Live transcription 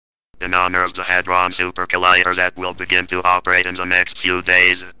In honor of the hadron supercollider that will begin to operate in the next few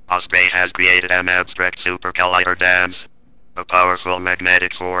days, Osprey has created an abstract supercollider dance. A powerful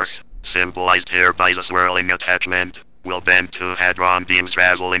magnetic force, symbolized here by the swirling attachment, will bend two hadron beams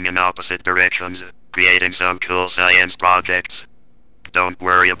traveling in opposite directions, creating some cool science projects. Don't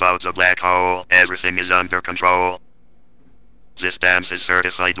worry about the black hole, everything is under control. This dance is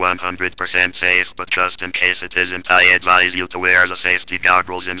certified 100% safe, but just in case it isn't, I advise you to wear the safety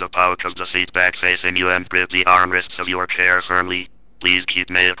goggles in the pouch of the seat back facing you and grip the armrests of your chair firmly. Please keep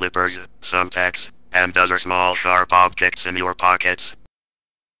nail clippers, thumbtacks, and other small sharp objects in your pockets.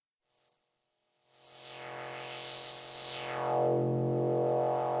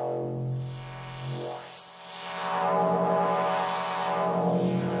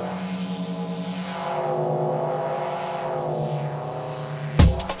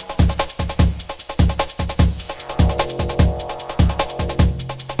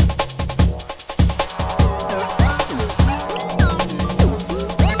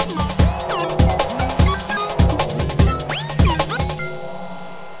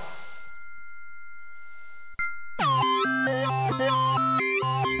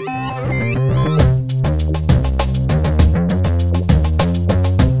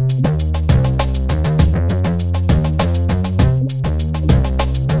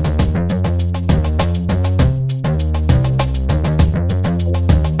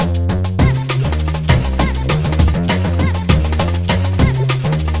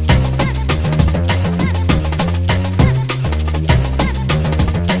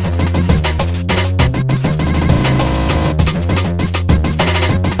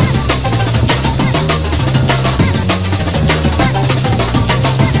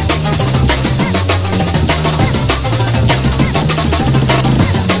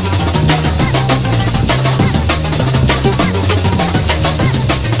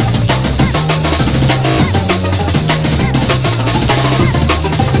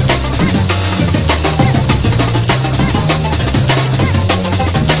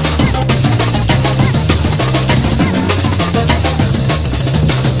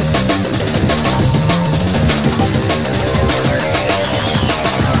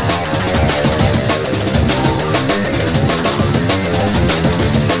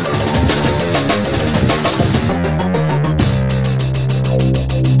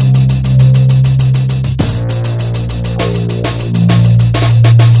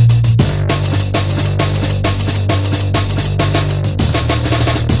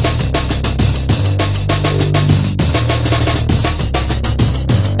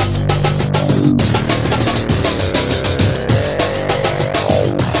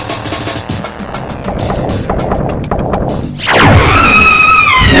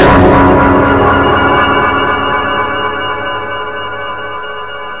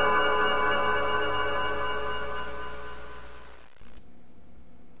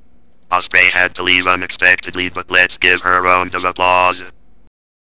 Osprey had to leave unexpectedly, but let's give her a round of applause.